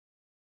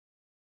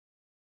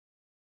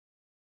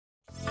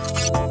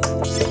Hello,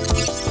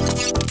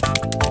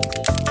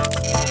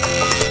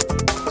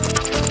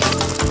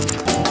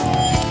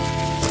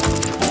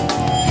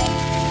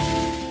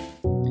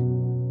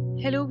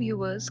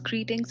 viewers,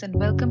 greetings, and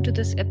welcome to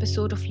this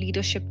episode of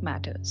Leadership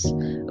Matters,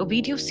 a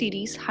video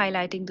series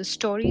highlighting the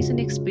stories and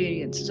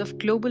experiences of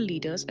global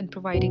leaders and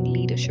providing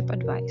leadership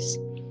advice.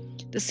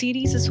 The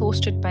series is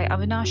hosted by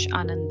Avinash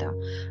Ananda,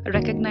 a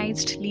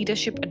recognized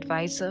leadership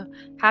advisor,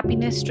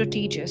 happiness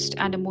strategist,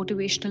 and a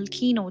motivational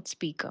keynote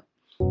speaker.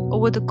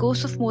 Over the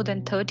course of more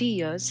than 30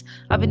 years,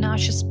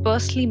 Avinash has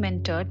personally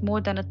mentored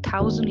more than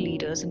 1,000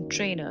 leaders and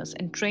trainers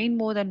and trained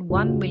more than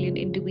 1 million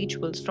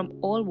individuals from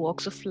all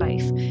walks of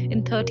life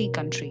in 30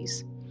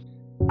 countries.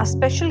 Our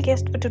special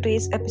guest for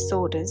today's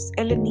episode is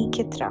Eleni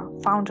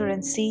Kitra, founder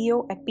and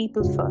CEO at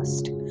People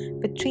First.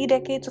 With 3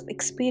 decades of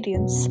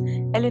experience,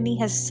 Eleni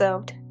has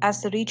served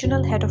as the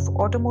regional head of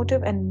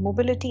automotive and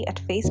mobility at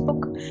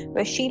Facebook,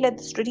 where she led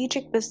the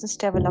strategic business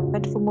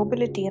development for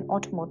mobility and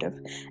automotive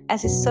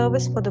as a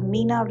service for the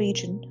MENA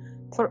region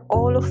for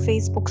all of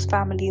Facebook's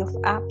family of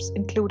apps,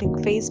 including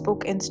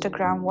Facebook,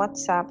 Instagram,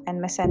 WhatsApp, and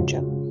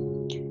Messenger.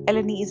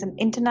 Eleni is an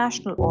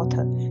international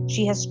author.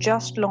 She has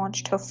just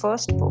launched her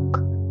first book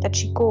that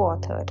she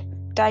co-authored,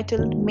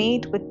 titled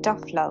Made with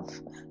Tough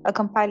Love, a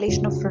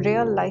compilation of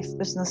real-life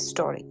business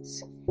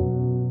stories.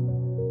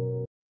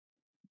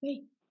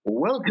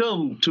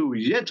 Welcome to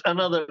yet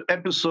another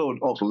episode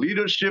of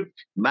Leadership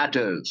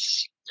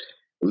Matters.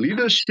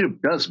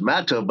 Leadership does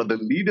matter, but the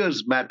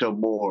leaders matter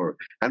more.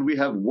 And we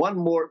have one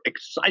more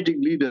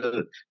exciting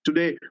leader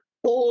today,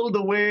 all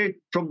the way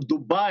from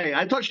Dubai.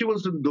 I thought she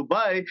was in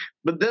Dubai,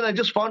 but then I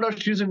just found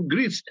out she's in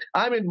Greece.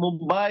 I'm in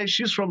Mumbai.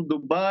 She's from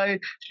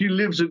Dubai. She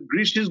lives in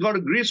Greece. She's got to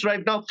Greece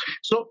right now.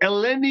 So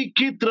Eleni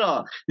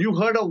Kitra, you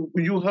heard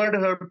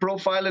her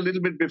profile a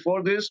little bit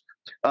before this,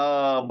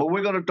 but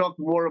we're going to talk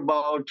more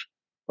about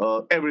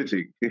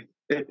everything.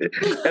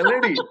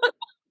 Eleni,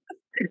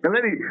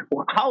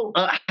 how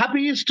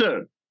happy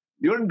Easter?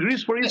 You're in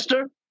Greece for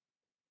Easter?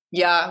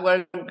 Yeah,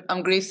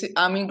 I'm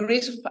in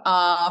Greece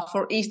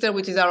for Easter,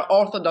 which is our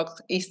Orthodox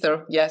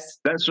Easter. Yes,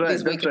 that's right.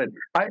 That's right.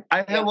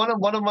 I have one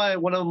of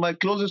my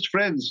closest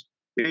friends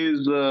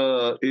is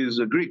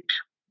a Greek,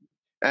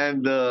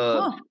 and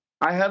I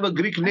have a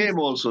Greek name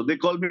also. They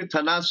call me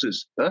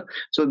Thanasis.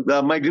 So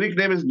my Greek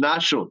name is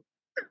Nasho.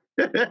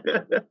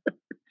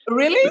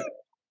 Really?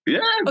 Yeah,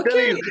 I'm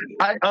telling you.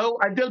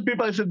 I tell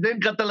people, I said, "Den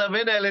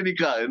Catalavena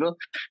Elenica,"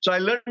 So I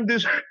learned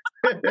this.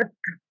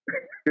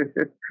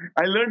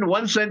 I learned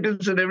one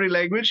sentence in every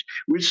language,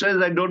 which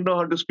says I don't know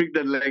how to speak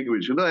that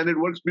language, and it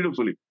works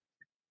beautifully.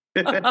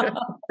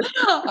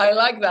 I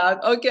like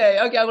that. Okay.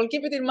 I will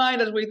keep it in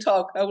mind as we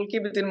talk. I will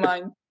keep it in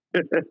mind.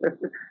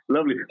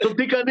 Lovely. So,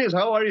 Tikanis,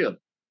 how are you?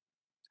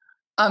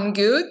 I'm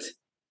good.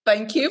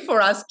 Thank you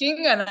for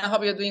asking, and I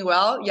hope you're doing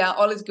well. Yeah,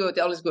 all is good.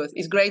 All is good.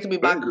 It's great to be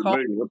back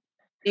home,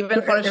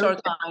 even for a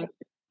short time.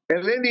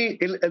 Eleni,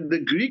 the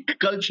Greek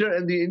culture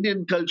and the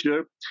Indian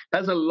culture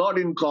has a lot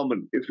in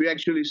common if we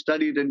actually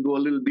study it and go a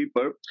little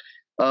deeper.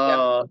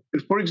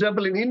 For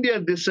example, in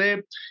India, they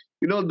say,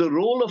 the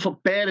role of a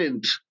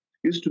parent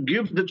is to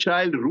give the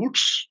child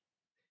roots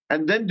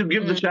and then to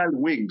give the child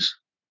wings.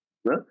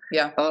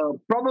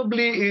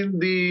 Probably in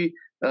the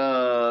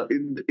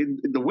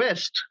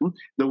West,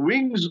 the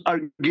wings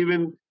are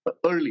given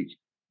early,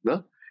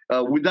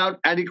 without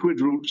adequate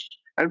roots.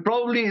 And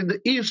probably in the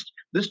East,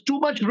 there's too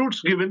much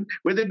roots given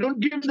where they don't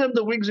give them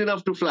the wings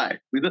enough to fly.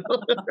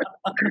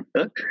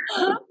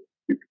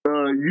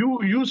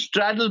 You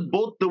straddle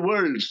both the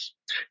worlds.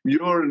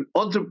 You're an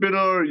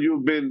entrepreneur.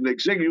 You've been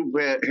you've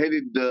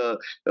headed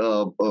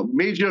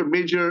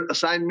major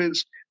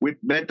assignments with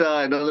Meta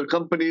and other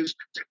companies.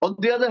 On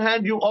the other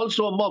hand, you're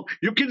also a mom.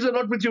 Your kids are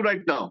not with you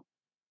right now.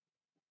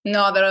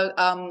 No,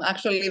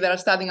 they're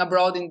studying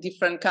abroad in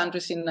different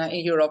countries in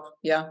Europe.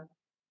 Yeah.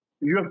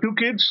 You have 2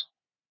 kids?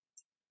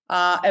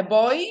 A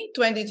boy,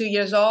 22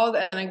 years old,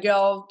 and a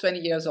girl, 20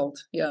 years old.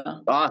 Yeah.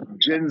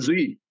 Gen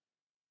Z.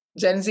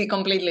 Gen Z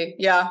completely.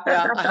 Yeah.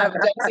 I have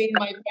Gen Z in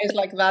my face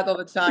like that all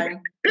the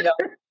time. Yeah.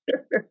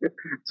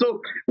 So,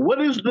 what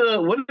is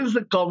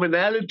the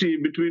commonality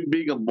between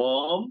being a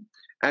mom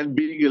and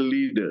being a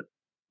leader?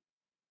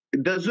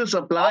 Does this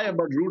apply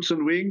about roots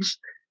and wings,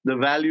 the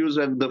values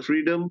and the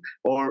freedom,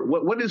 or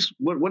what is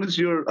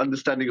your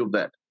understanding of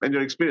that and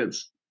your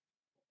experience?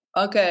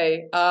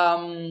 Okay.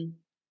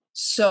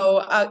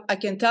 So I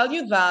can tell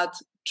you that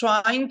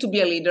trying to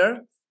be a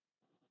leader,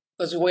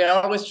 because we're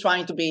always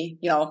trying to be,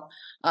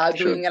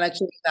 doing and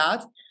achieving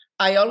that.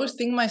 I always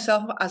think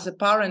myself as a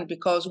parent,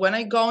 because when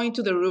I go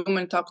into the room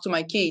and talk to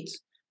my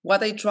kids,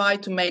 what I try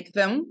to make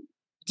them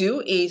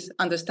do is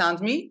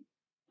understand me,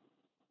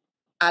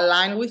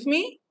 align with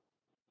me,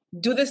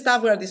 do the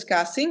stuff we're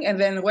discussing, and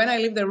then when I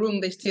leave the room,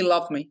 they still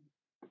love me.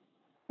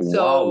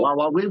 So,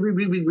 wow. Wait, we're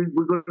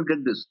going to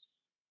get this.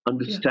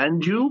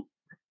 Understand you,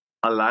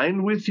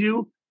 align with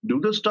you, do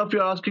the stuff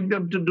you're asking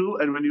them to do,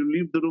 and when you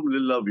leave the room,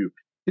 they'll love you.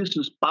 This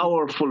is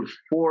powerful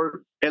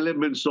 4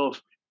 elements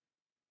of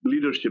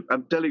leadership.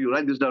 I'm telling you,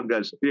 write this down,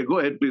 guys. Yeah, go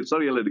ahead, please.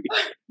 Sorry, Eleni.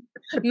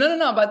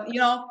 No. But,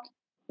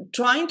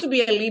 trying to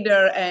be a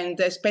leader, and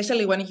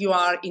especially when you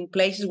are in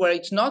places where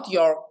it's not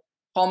your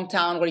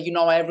hometown, where you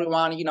know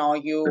everyone,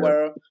 you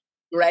were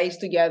raised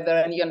together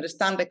and you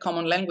understand the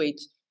common language.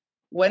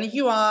 When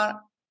you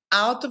are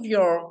out of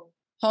your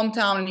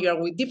hometown and you're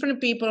with different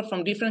people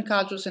from different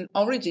cultures and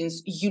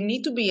origins, you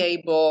need to be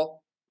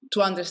able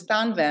to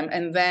understand them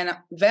and then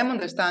them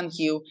understand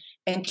you,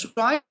 and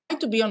try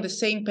to be on the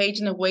same page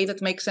in a way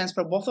that makes sense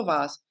for both of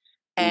us,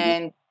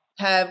 and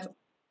have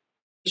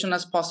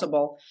as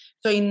possible.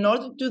 So in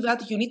order to do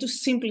that, you need to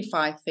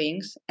simplify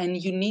things, and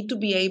you need to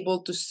be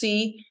able to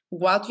see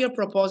what you're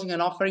proposing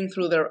and offering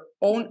through their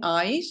own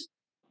eyes,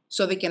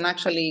 so they can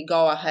actually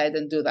go ahead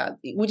and do that,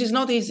 which is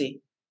not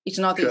easy. It's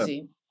not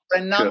easy. For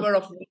a number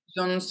of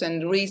reasons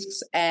and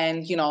risks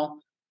and,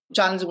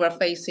 challenges we're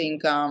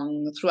facing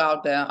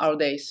throughout our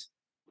days.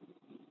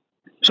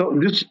 So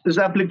this is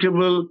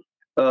applicable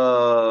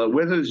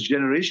whether it's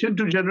generation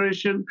to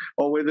generation,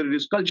 or whether it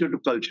is culture to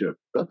culture,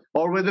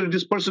 or whether it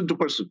is person to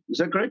person. Is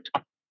that correct?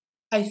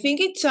 I think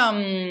it's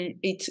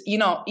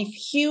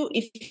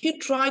if you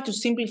try to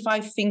simplify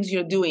things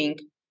you're doing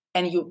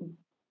and you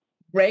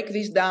break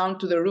this down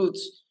to the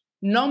roots,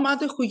 no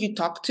matter who you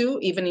talk to,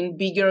 even in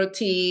bigger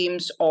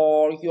teams,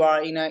 or you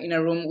are in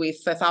a room with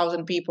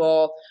 1,000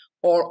 people,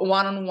 or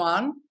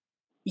one-on-one,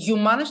 you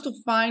manage to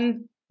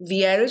find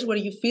the areas where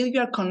you feel you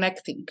are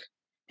connecting.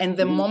 And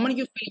the moment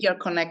you feel you're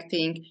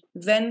connecting,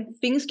 then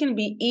things can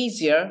be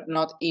easier,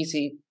 not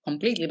easy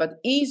completely, but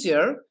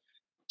easier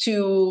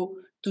to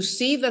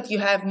see that you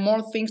have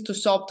more things to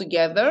solve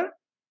together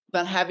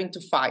than having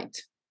to fight.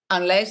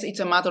 Unless it's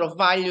a matter of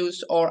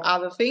values or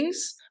other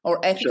things or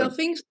ethical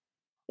things,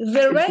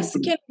 the rest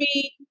can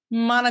be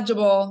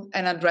manageable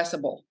and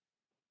addressable.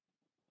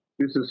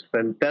 This is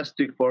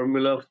fantastic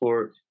formula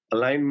for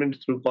alignment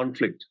through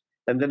conflict.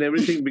 And then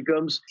everything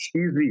becomes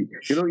easy.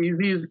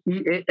 Easy is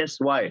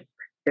EASY.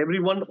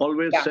 Everyone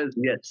always says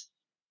yes.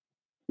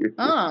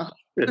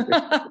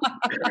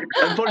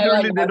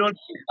 Unfortunately, they don't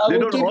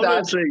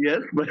always say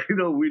yes, but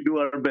we do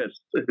our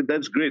best.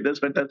 That's great. That's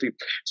fantastic.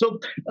 So,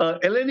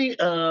 Eleni,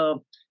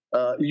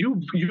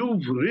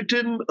 you've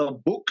written a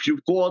book.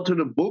 You've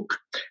co-authored a book,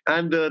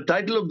 and the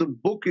title of the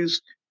book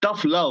is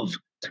Tough Love.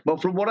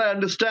 But from what I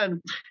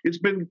understand, it's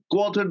been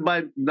co-authored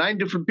by 9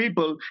 different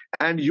people,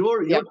 and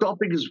your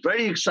topic is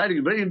very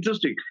exciting, very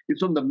interesting.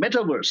 It's on the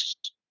metaverse.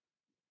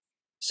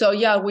 So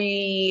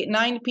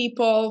 9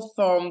 people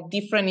from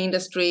different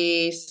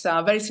industries,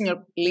 very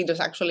senior leaders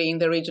actually in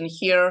the region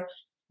here.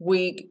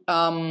 We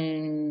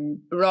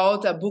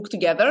wrote a book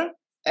together,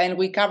 and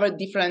we covered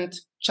different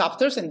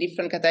chapters and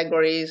different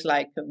categories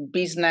like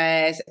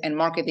business and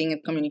marketing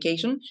and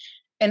communication.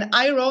 And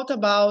I wrote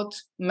about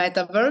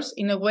metaverse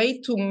in a way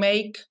to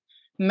make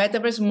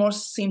metaverse more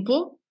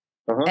simple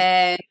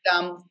and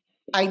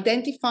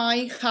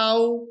identify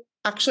how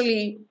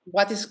actually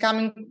what is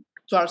coming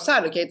to our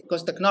side,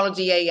 because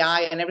technology,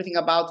 AI, and everything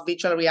about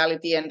virtual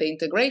reality and the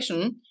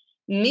integration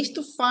needs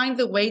to find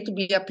the way to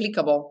be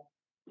applicable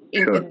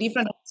in the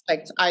different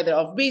aspects, either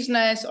of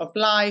business, of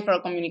life,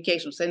 or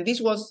communications. And this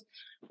was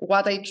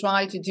what I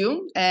tried to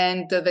do.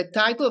 And the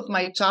title of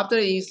my chapter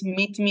is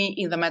Meet Me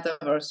in the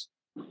Metaverse.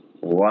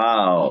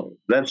 Wow,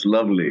 that's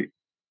lovely.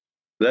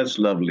 That's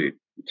lovely.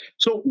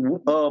 So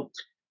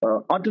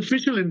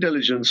artificial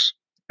intelligence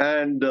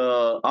and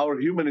our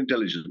human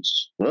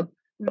intelligence, where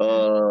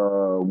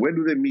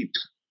do they meet?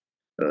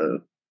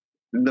 In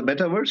the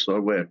metaverse, or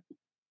where?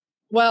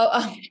 Well,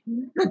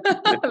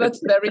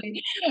 that's a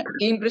very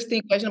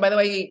interesting question. By the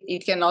way,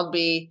 it cannot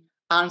be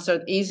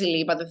answered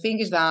easily. But the thing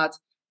is that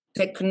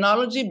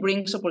technology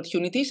brings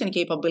opportunities and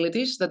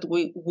capabilities that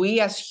we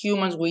as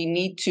humans, we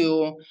need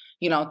to,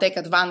 take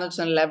advantage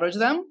and leverage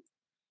them.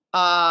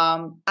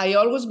 I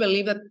always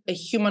believe that a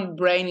human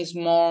brain is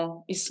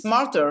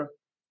smarter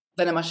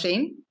than a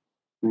machine.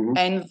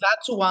 And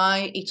that's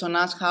why it's on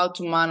us how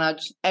to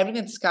manage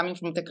everything that's coming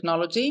from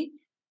technology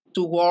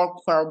to work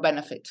for our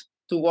benefit,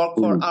 to work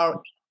for our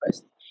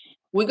interest.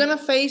 We're going to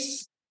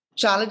face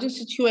challenging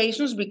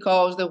situations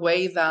because the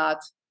way that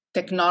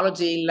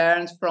technology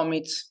learns from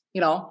its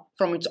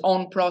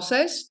own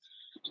process,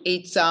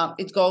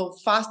 it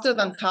goes faster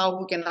than how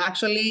we can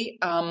actually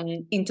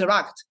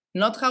interact.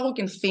 Not how we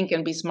can think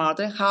and be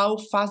smarter, how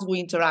fast we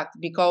interact,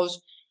 because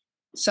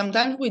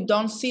sometimes we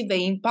don't see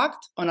the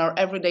impact on our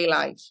everyday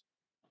life.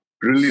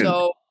 Brilliant.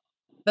 So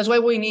that's why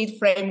we need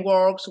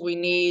frameworks. We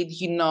need,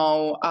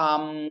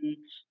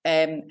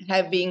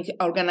 having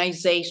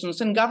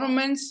organizations and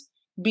governments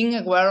being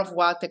aware of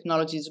what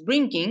technology is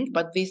bringing,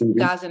 but this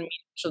doesn't mean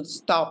it should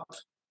stop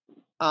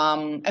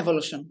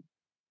evolution.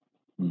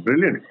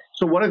 Brilliant.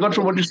 So what I got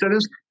from what you said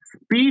is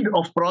speed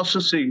of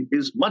processing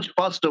is much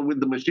faster with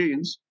the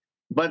machines,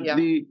 but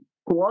the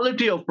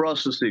quality of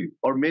processing,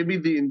 or maybe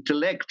the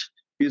intellect,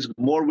 is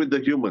more with the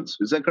humans.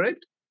 Is that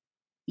correct?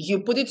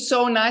 You put it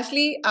so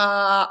nicely.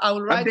 I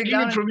will write it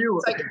down. It from you.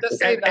 So I can just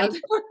say that.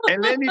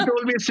 Eleni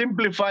told me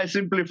simplify,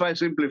 simplify,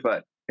 simplify.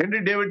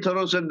 Henry David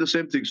Thoreau said the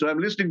same thing. So I'm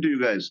listening to you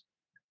guys.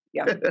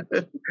 Yeah.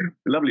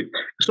 Lovely.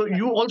 So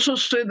you also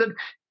say that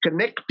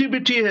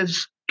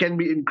connectivity can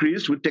be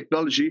increased with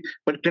technology,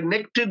 but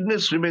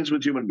connectedness remains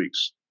with human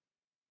beings.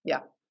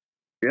 Yeah.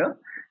 Yeah.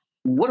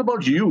 What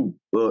about you,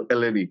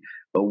 Eleni?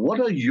 What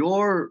are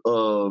your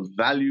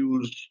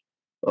values?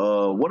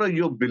 What are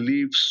your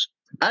beliefs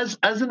as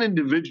an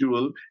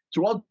individual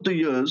throughout the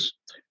years?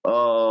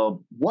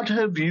 What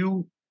have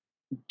you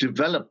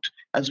developed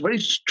as very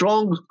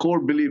strong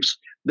core beliefs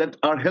that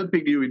are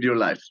helping you in your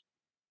life,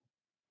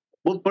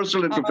 both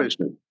personal and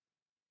professional?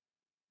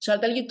 So I'll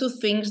tell you two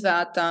things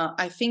that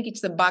I think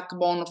it's the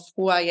backbone of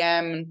who I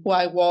am, who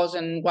I was,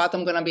 and what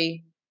I'm going to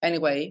be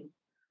anyway.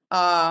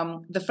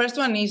 The first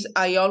one is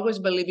I always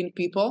believe in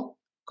people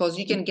because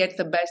you can get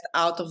the best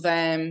out of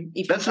them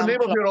if That's you the come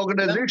name of close your to them.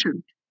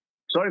 organization.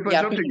 Sorry for Yeah,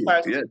 interrupting people you.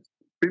 first. Yes,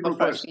 people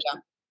first. Yeah.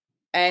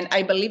 And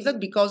I believe that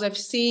because I've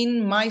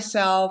seen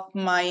myself,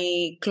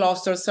 my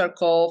closer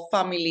circle,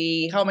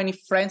 family, how many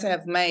friends I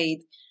have made,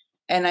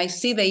 and I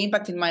see the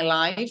impact in my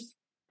life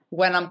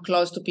when I'm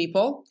close to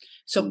people.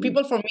 So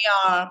people for me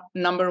are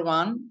number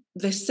one.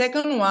 The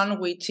second one,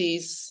 which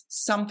is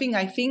something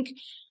I think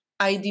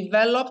I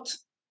developed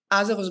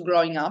as I was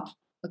growing up,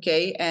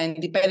 okay, and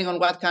depending on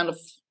what kind of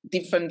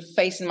different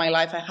phase in my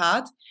life I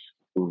had,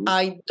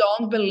 I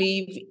don't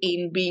believe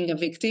in being a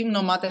victim,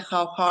 no matter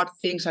how hard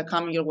things are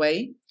coming your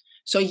way.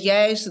 So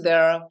yes,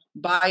 there are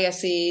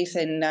biases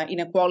and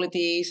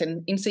inequalities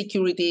and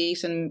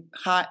insecurities and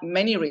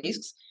many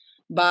risks,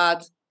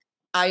 but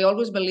I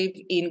always believe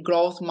in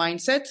growth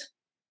mindset,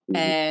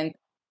 and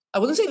I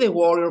wouldn't say the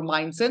warrior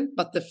mindset,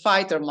 but the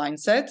fighter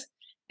mindset,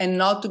 and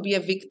not to be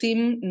a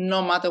victim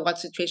no matter what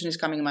situation is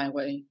coming my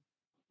way.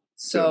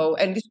 So,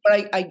 and this is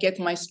where I get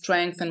my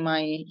strength and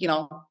my,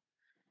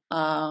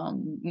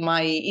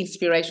 my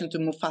inspiration to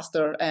move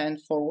faster and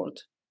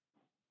forward.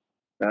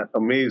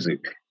 Amazing.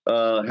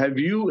 Have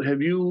you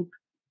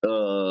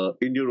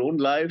in your own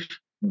life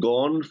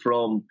gone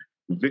from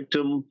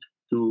victim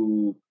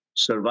to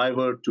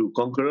survivor to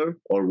conqueror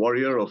or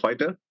warrior or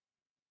fighter?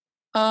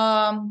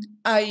 I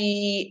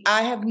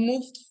have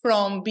moved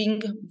from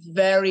being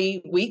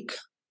very weak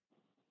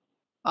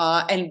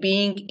and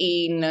being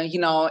in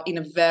in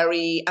a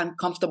very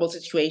uncomfortable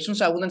situation.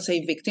 So I wouldn't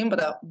say victim, but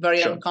a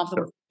very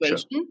uncomfortable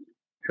situation.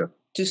 Sure.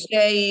 To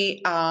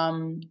say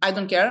I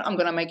don't care, I'm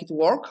gonna make it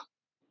work.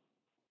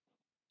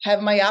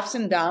 Have my ups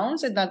and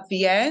downs, and at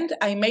the end,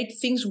 I made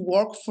things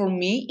work for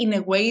me in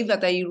a way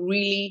that I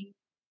really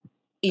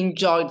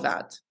enjoyed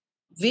that.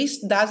 This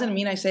doesn't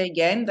mean, I say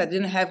again, that I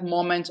didn't have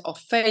moments of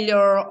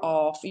failure,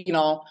 of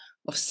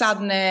of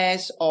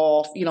sadness,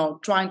 of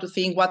trying to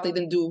think what I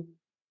didn't do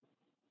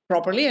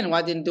properly and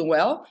what I didn't do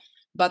well.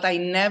 But I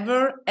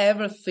never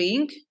ever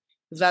think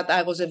that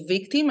I was a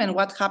victim and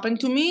what happened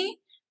to me,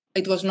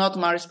 it was not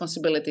my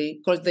responsibility,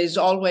 because there's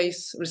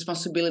always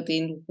responsibility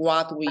in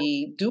what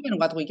we do and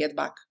what we get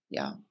back.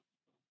 Yeah.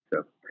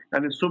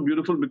 And it's so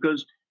beautiful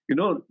because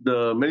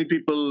the many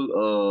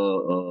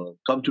people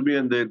come to me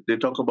and they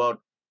talk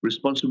about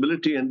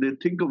responsibility, and they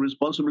think of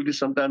responsibility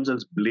sometimes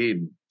as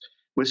blame.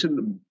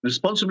 Listen,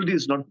 responsibility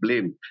is not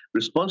blame.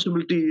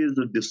 Responsibility is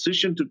the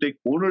decision to take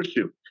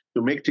ownership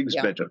to make things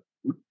better.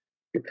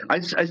 I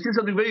see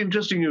something very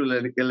interesting,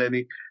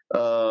 Eleni.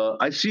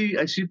 I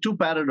see two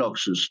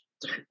paradoxes.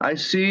 I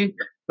see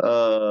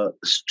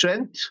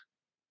strength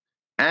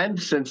and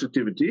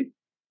sensitivity,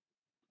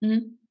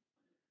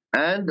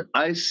 and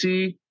I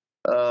see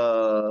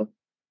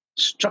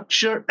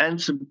structure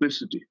and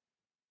simplicity.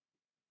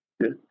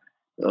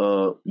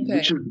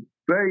 Which is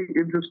very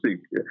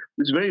interesting.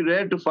 It's very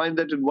rare to find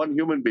that in one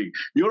human being.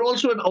 You're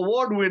also an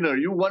award winner.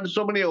 You won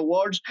so many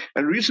awards,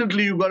 and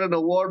recently you got an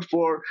award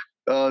for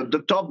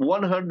the top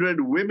 100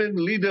 women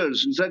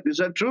leaders. Is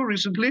that true?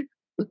 Recently?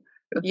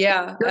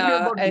 Yeah. Tell me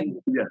about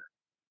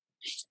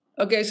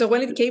Okay, so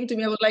when it came to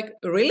me, I was like,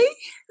 really?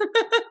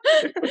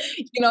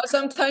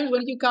 Sometimes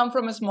when you come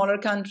from a smaller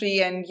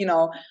country and,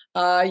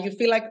 you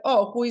feel like,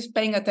 oh, who is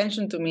paying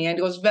attention to me? And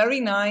it was very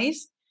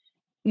nice,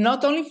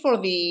 not only for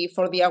the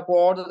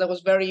award, that I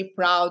was very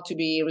proud to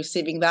be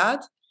receiving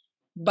that,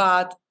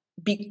 but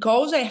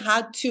because I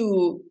had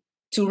to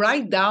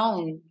write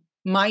down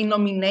my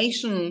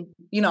nomination,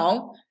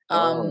 intro,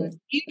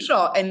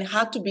 and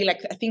had to be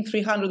like, I think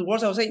 300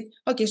 words. I was like,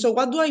 okay, so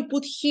what do I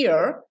put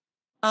here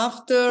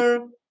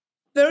after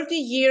 30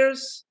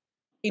 years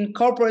in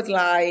corporate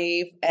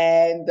life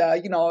and,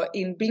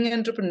 in being an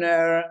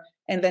entrepreneur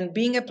and then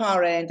being a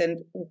parent,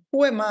 and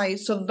who am I?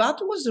 So that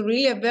was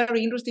really a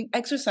very interesting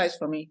exercise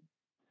for me.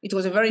 It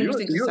was a very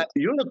interesting exercise.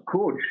 You're a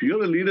coach.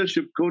 You're a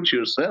leadership coach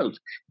yourself.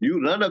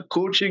 You run a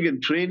coaching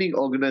and training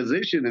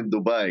organization in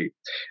Dubai,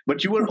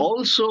 but you were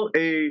also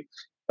an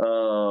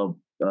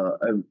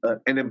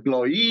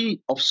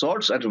employee of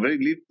sorts at a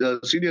very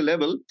senior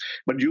level,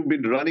 but you've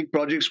been running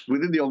projects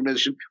within the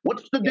organization.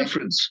 What's the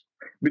difference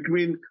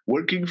between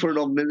working for an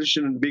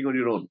organization and being on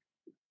your own?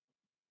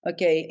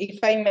 Okay, if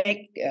I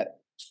make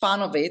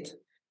fun of it,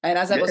 and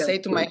as I will say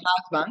to my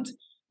husband,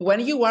 when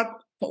you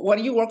work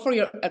for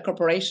a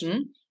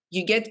corporation,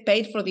 you get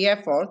paid for the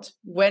effort.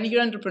 When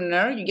you're an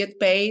entrepreneur, you get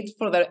paid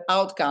for the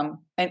outcome.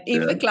 And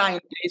if the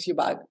client pays you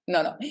back,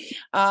 no.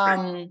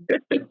 I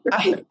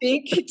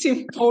think it's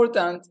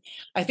important.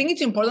 I think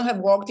it's important to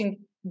have worked in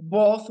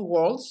both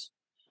worlds,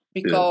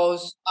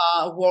 because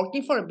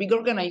working for a big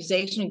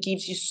organization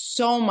gives you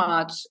so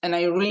much, and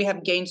I really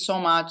have gained so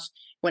much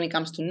when it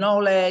comes to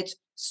knowledge,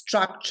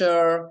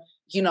 structure,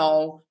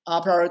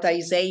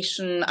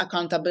 prioritization,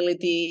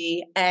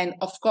 accountability, and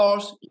of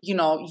course,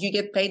 you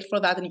get paid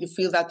for that, and you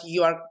feel that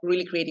you are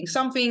really creating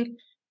something,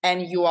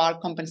 and you are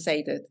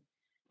compensated.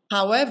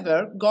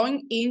 However,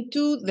 going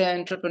into the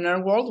entrepreneur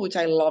world, which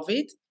I love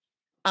it,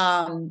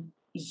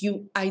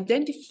 you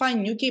identify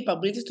new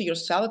capabilities to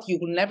yourself that you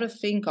will never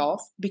think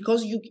of,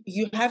 because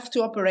you have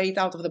to operate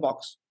out of the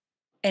box,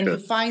 and you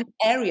find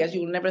areas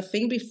you will never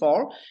think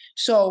before.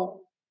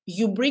 So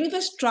you bring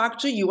the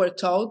structure you were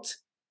taught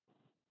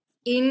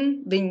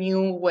in the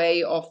new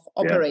way of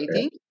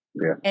operating,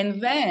 and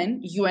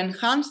then you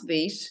enhance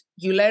this.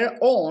 You layer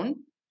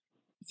on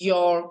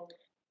your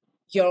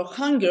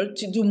hunger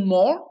to do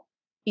more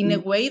in a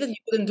way that you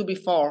couldn't do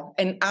before.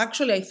 And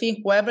actually, I think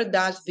whoever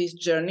does this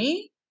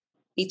journey,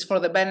 it's for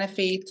the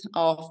benefit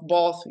of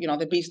both,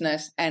 the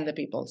business and the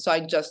people. So I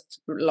just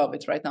love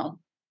it right now.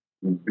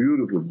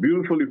 Beautiful,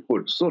 beautifully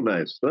put. So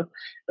nice. Huh?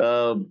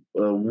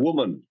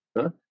 Woman,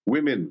 huh?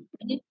 Women.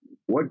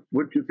 What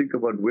do you think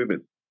about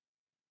women?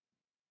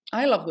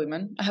 I love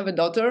women. I have a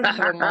daughter. I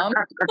have a mom.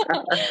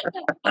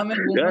 I'm a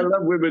woman. Yeah, I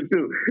love women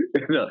too.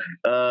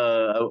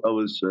 I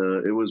was.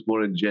 It was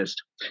more in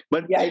jest.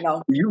 But yeah, I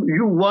know.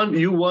 You won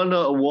an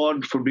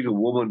award for being a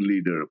woman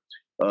leader.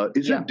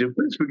 Is there a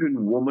difference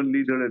between woman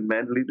leader and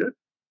man leader?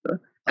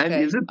 And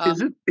is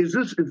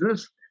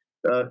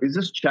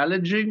this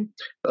challenging?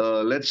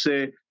 Let's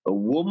say a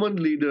woman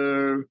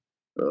leader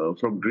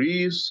from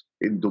Greece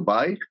in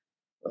Dubai.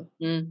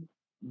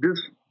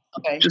 Just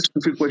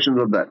a few questions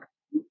on that.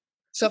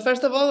 So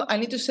first of all, I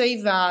need to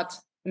say that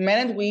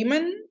men and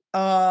women,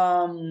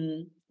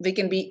 they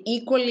can be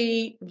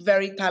equally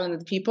very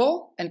talented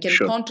people and can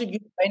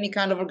contribute to any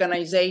kind of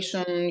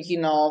organization,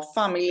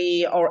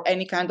 family, or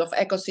any kind of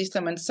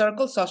ecosystem and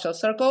social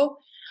circle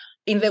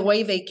in the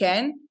way they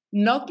can,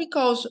 not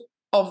because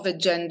of the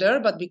gender,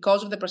 but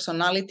because of the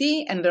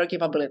personality and their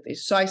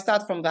capabilities. So I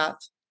start from that.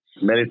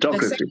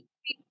 Meritocracy.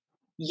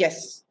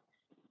 Yes.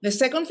 The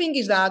second thing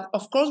is that,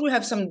 of course, we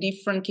have some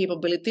different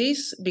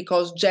capabilities,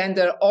 because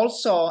gender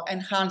also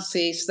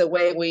enhances the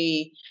way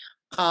we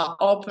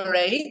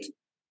operate,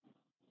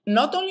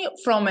 not only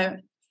from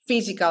a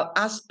physical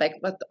aspect,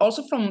 but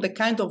also from the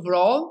kind of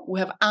role we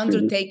have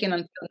undertaken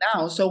until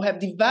now. So we have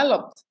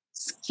developed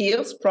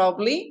skills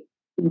probably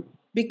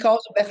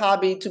because of the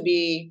habit to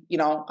be,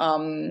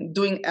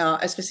 doing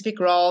a specific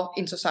role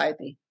in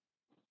society.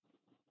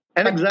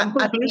 An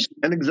example, please?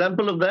 An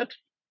example of that?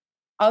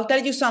 I'll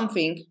tell you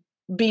something.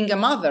 Being a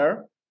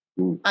mother,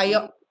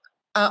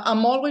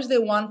 I'm always the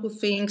one who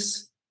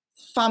thinks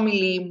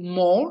family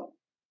more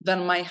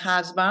than my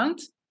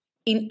husband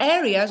in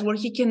areas where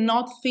he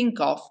cannot think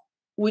of,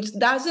 which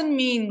doesn't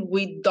mean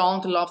we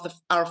don't love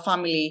our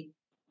family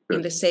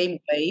in the same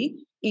way.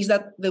 Is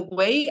that the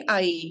way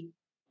I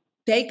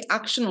take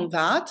action on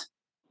that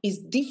is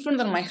different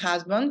than my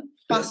husband,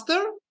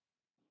 faster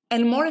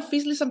and more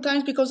efficiently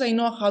sometimes, because I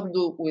know how to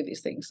do with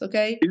these things.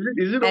 Okay.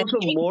 Is it also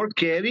more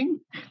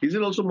caring? Is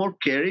it also more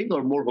caring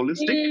or more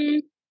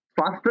holistic?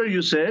 Faster,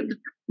 you said.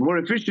 More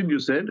efficient, you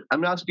said.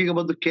 I'm asking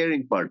about the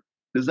caring part.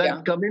 Does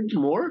that come in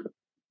more?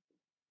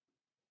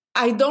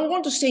 I don't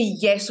want to say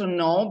yes or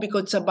no,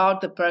 because it's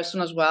about the person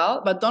as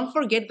well. But don't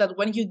forget that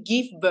when you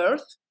give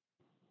birth,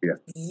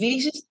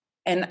 this is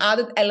an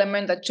added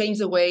element that changes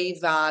the way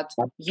that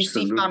you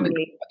see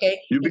family. Okay,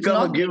 you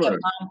become a giver. A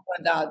mom or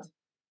a dad.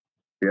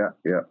 Yeah.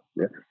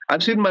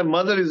 I've seen my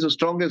mother is the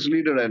strongest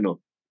leader I know.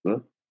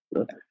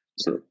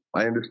 So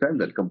I understand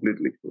that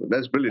completely.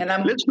 That's brilliant.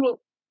 Let's go.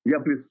 Yeah,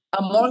 please.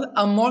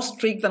 I'm more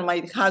strict than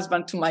my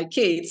husband to my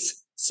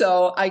kids,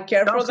 so I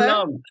care for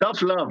them.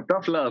 Tough love.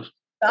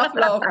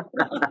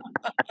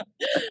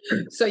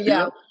 So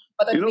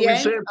but at the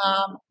end,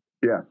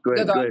 go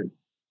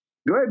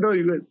ahead. No,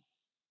 you go ahead.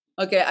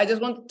 Okay, I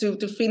just want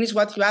to finish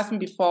what you asked me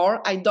before.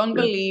 I don't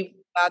believe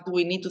that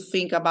we need to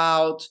think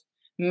about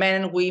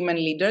men and women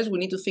leaders. We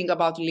need to think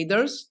about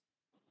leaders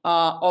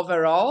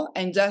overall,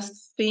 and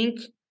just think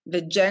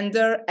the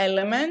gender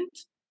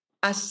element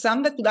as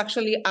something that could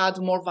actually add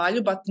more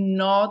value, but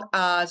not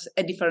as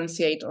a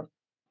differentiator.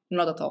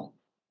 Not at all.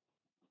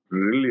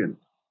 Brilliant.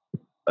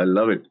 I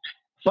love it.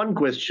 Fun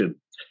question.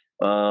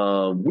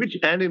 Which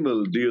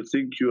animal do you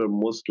think you are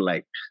most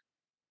like?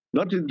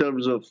 Not in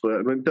terms of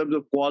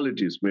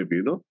qualities,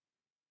 maybe,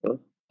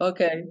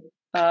 Okay.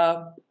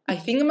 I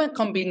think I'm a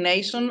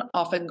combination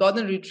of a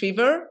golden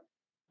retriever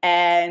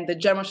and the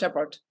German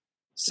Shepherd.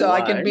 So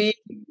I can be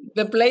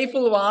the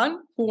playful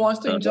one who wants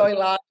to enjoy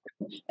life,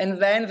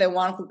 and then the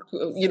one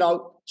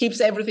who,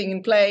 keeps everything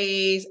in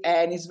place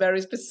and is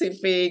very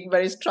specific,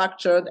 very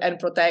structured, and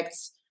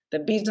protects the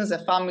business, the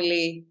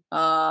family,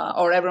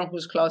 or everyone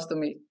who's close to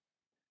me.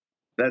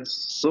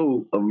 That's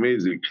so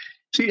amazing.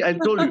 See, I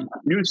told you,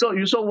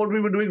 you saw what we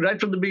were doing right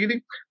from the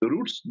beginning. The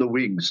roots, the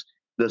wings.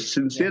 the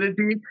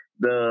sincerity,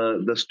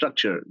 the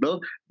structure, no,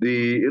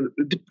 the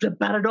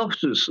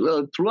paradoxes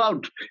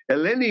throughout.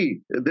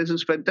 Eleni, this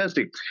is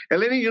fantastic.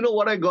 Eleni, you know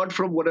what I got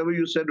from whatever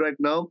you said right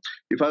now?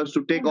 If I was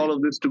to take all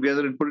of this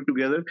together and put it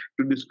together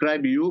to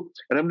describe you,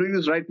 and I'm doing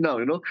this right now,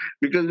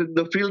 because in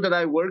the field that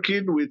I work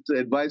in with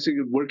advising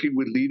and working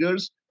with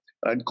leaders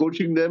and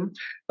coaching them,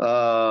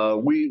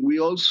 we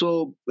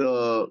also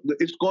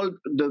it's called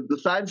the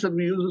science that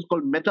we use is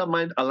called meta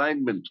mind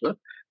alignment.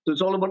 So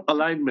it's all about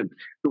alignment.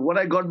 So what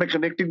I got by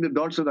connecting the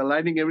dots and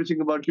aligning everything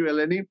about you,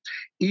 Eleni,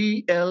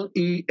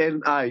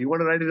 ELENI. You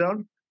want to write it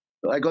down?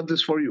 I got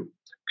this for you.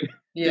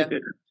 Yeah,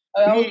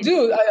 I will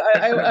do.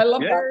 I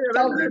love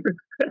that.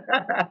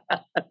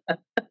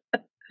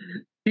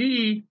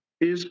 E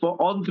is for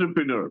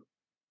entrepreneur.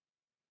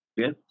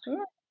 Yeah.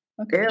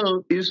 Okay.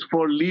 L is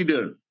for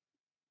leader.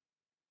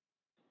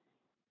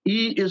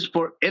 E is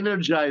for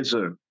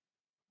energizer.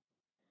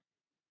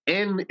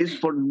 N is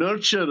for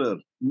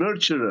nurturer.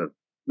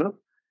 No?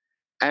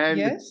 And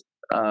yes.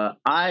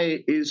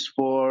 I is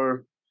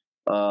for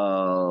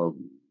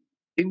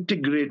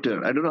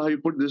integrator. I don't know how you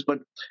put this,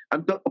 but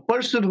I'm a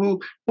person who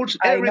puts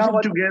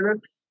everything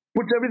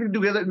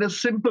together in a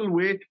simple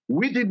way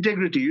with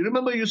integrity. You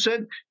remember you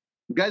said,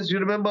 guys, you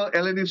remember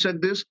Eleni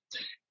said this?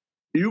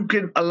 You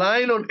can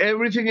align on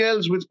everything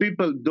else with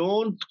people.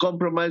 Don't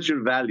compromise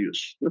your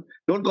values.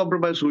 Don't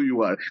compromise who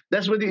you are.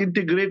 That's where the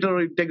integrator or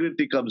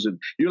integrity comes in.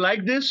 You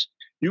like this?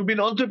 You've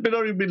been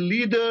entrepreneur, you've been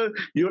leader,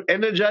 you're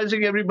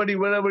energizing everybody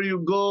wherever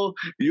you go.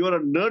 You're a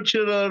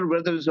nurturer,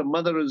 whether it's a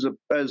mother, as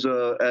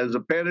a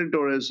parent,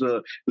 or as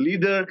a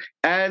leader,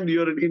 and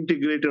you're an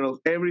integrator of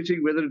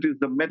everything, whether it is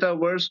the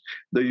metaverse,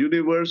 the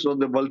universe, or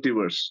the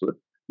multiverse.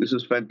 This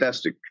is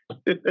fantastic.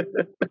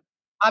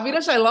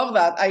 Avinash, I love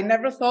that. I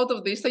never thought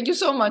of this. Thank you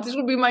so much. This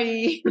will be my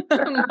new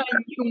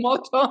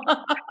motto.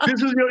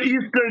 This is your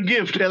Easter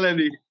gift,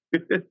 Eleni.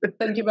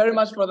 Thank you very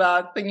much for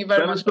that. Thank you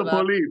very much for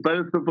that.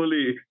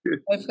 Παριστοπολί.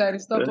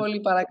 Ευχαριστώ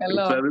πολύ,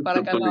 παρακαλώ.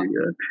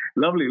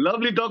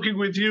 Lovely talking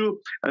with you,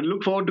 and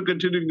look forward to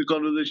continuing the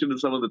conversation at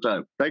some other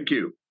time. Thank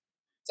you.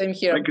 Same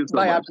here. Thank you so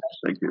much.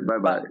 Thank you.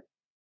 Bye-bye.